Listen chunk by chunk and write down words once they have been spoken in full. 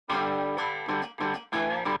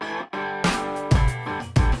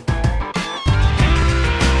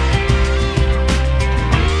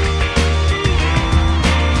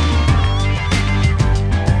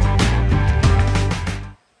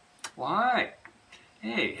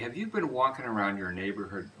Hey, have you been walking around your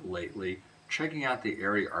neighborhood lately, checking out the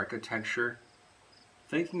area architecture,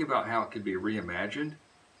 thinking about how it could be reimagined?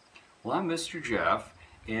 Well, I'm Mr. Jeff,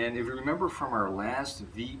 and if you remember from our last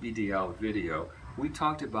VBDL video, we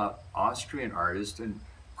talked about Austrian artist and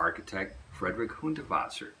architect Friedrich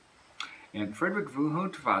Hundertwasser. And Friedrich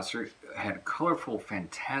Hundertwasser had colorful,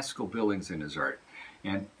 fantastical buildings in his art.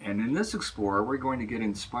 And in this Explorer, we're going to get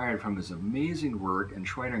inspired from his amazing work and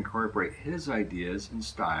try to incorporate his ideas and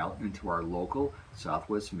style into our local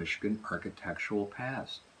Southwest Michigan architectural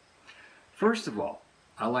past. First of all,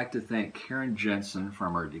 I'd like to thank Karen Jensen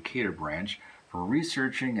from our Decatur branch for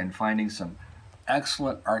researching and finding some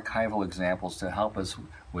excellent archival examples to help us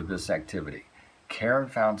with this activity. Karen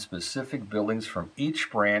found specific buildings from each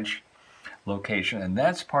branch location, and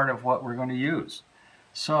that's part of what we're going to use.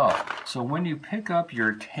 So when you pick up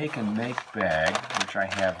your take and make bag, which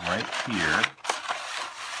I have right here,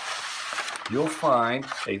 you'll find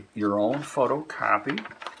your own photocopy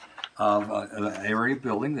of an area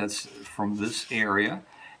building that's from this area,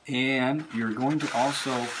 and you're going to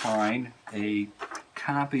also find a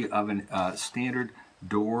copy of a standard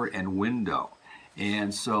door and window.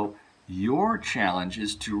 And so your challenge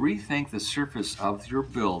is to rethink the surface of your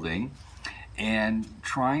building and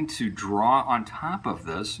trying to draw on top of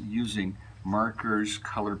this using markers,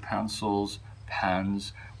 colored pencils,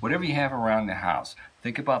 pens, whatever you have around the house.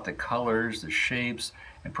 Think about the colors, the shapes,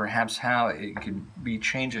 and perhaps how it can be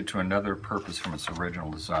changed into another purpose from its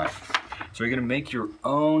original design. So you're going to make your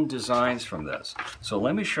own designs from this. So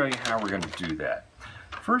let me show you how we're going to do that.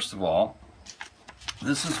 First of all,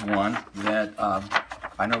 this is one that I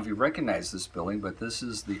don't know if you recognize this building, but this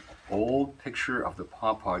is the old picture of the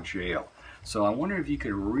Paw Paw Jail. So I wonder if you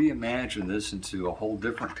could reimagine this into a whole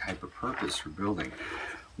different type of purpose for building.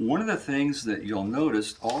 One of the things that you'll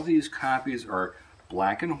notice, all these copies are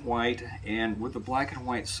black and white, and with the black and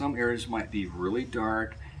white, some areas might be really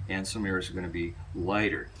dark and some areas are going to be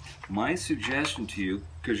lighter. My suggestion to you,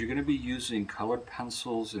 because you're going to be using colored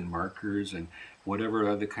pencils and markers and whatever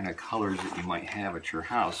other kind of colors that you might have at your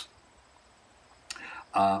house,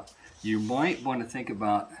 you might want to think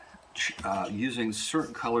about using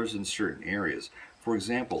certain colors in certain areas. For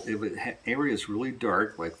example, if an area is really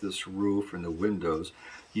dark, like this roof and the windows,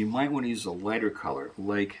 you might want to use a lighter color,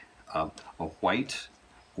 like a white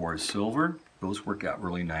or a silver. Those work out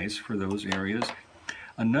really nice for those areas.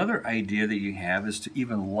 Another idea that you have is to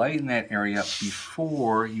even lighten that area up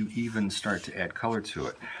before you even start to add color to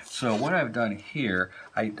it. So what I've done here,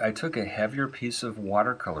 I took a heavier piece of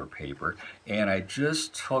watercolor paper and I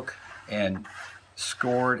just took and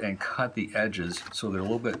scored and cut the edges so they're a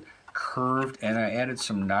little bit curved, and I added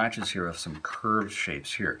some notches here of some curved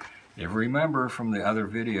shapes here. If you remember from the other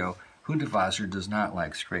video, Hundertwasser does not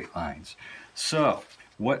like straight lines. So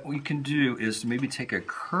what we can do is to maybe take a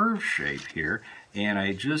curved shape here, and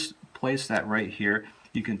I just place that right here.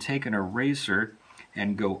 You can take an eraser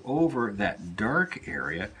and go over that dark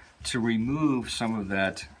area to remove some of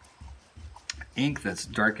that ink, that's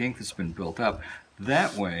dark ink that's been built up.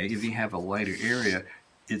 That way, if you have a lighter area,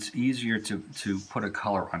 it's easier to put a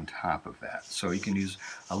color on top of that. So you can use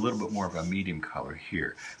a little bit more of a medium color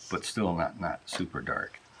here, but still not super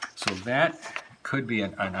dark. So that could be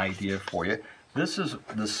an idea for you. This is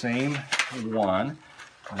the same one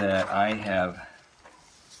that I have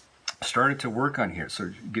started to work on here. So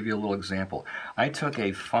to give you a little example, I took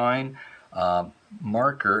a fine pen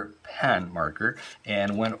marker,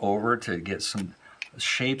 and went over to get some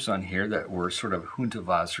shapes on here that were sort of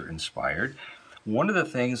Hundertwasser inspired. One of the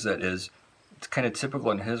things that is kind of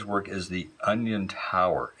typical in his work is the onion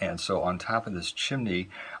tower, and so on top of this chimney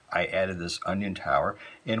I added this onion tower.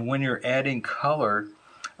 And when you're adding color,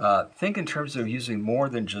 think in terms of using more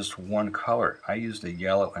than just one color. I used a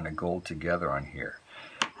yellow and a gold together on here.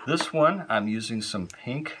 This one I'm using some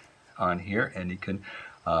pink on here, and you can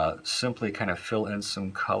simply kind of fill in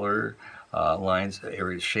some color lines,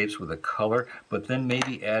 areas, shapes with a color, but then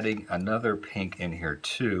maybe adding another pink in here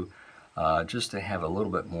too, just to have a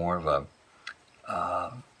little bit more of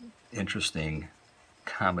a interesting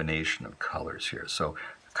combination of colors here. So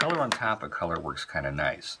color on top of color works kind of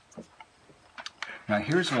nice. Now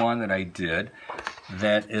here's one that I did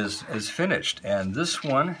that is finished, and this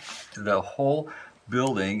one, the whole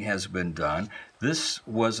building has been done. This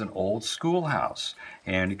was an old schoolhouse,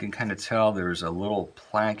 and you can kind of tell there's a little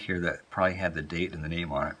plaque here that probably had the date and the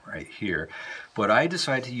name on it right here. But I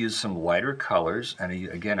decided to use some lighter colors, and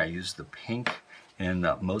again I used the pink in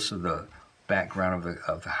most of the background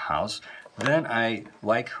of the house. Then I,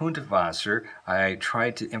 like Hundertwasser, I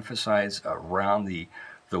tried to emphasize around the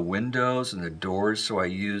windows and the doors, so I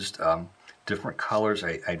used different colors.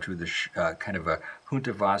 I drew the kind of a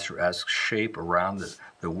Hundertwasser-esque shape around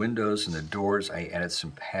the windows and the doors. I added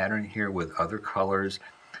some pattern here with other colors.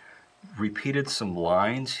 Repeated some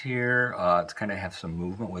lines here to kind of have some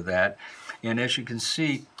movement with that. And as you can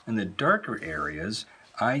see, in the darker areas,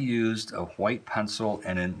 I used a white pencil,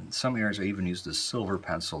 and in some areas I even used a silver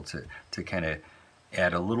pencil to kind of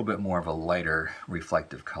add a little bit more of a lighter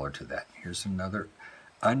reflective color to that. Here's another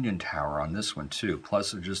onion tower on this one too,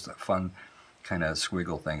 plus just a fun kind of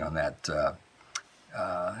squiggle thing on that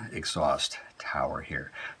exhaust tower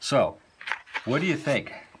here. So, what do you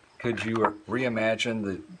think? Could you reimagine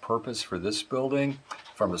the purpose for this building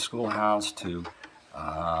from a schoolhouse to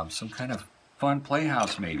some kind of fun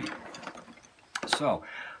playhouse maybe? So,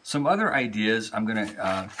 some other ideas I'm going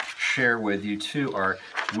to share with you too are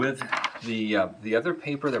with the other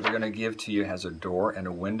paper that we're going to give to you has a door and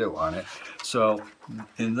a window on it. So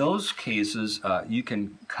in those cases, you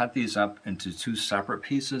can cut these up into two separate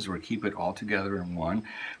pieces or keep it all together in one.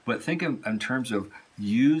 But think in terms of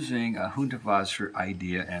using a Hundertwasser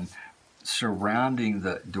idea and surrounding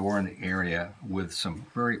the door in the area with some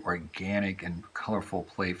very organic and colorful,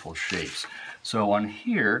 playful shapes. So on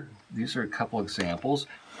here, these are a couple examples.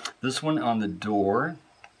 This one on the door,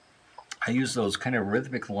 I use those kind of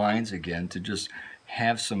rhythmic lines again to just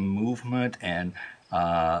have some movement and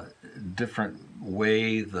different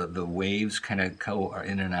way the waves kind of go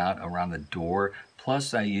in and out around the door.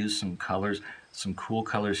 Plus I use some colors, some cool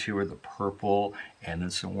colors here with the purple, and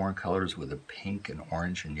then some warm colors with the pink and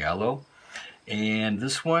orange and yellow. And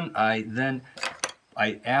this one,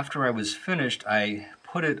 after I was finished, I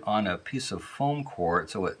put it on a piece of foam core,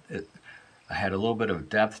 so it had a little bit of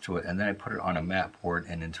depth to it, and then I put it on a mat board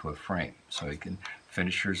and into a frame. So you can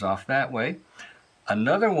finish yours off that way.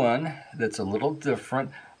 Another one that's a little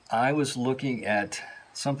different, I was looking at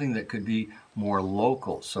something that could be more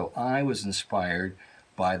local. So I was inspired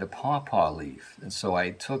by the pawpaw leaf. And so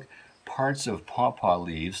I took parts of pawpaw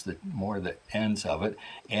leaves, more the ends of it,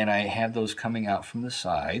 and I have those coming out from the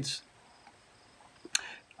sides.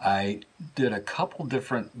 I did a couple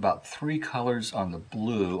different, about 3 colors on the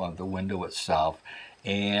blue on the window itself.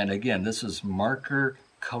 And again, this is marker,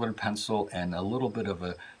 colored pencil, and a little bit of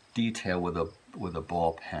a detail with a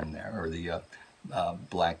ball pen there, or the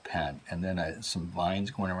black pen. And then some vines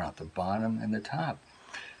going around the bottom and the top.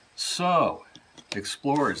 So,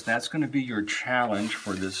 explorers, that's going to be your challenge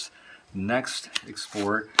for this next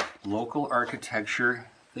Explore Local Architecture.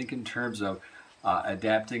 Think in terms of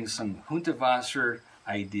adapting some Hundertwasser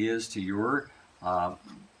ideas to your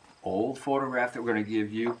old photograph that we're going to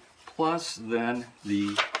give you, plus then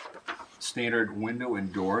the standard window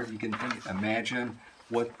and door. You can imagine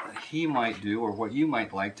what he might do or what you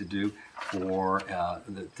might like to do for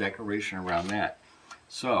the decoration around that.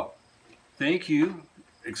 So, thank you,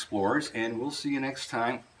 explorers, and we'll see you next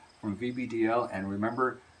time from VBDL. And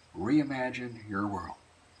remember, reimagine your world.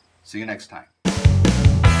 See you next time.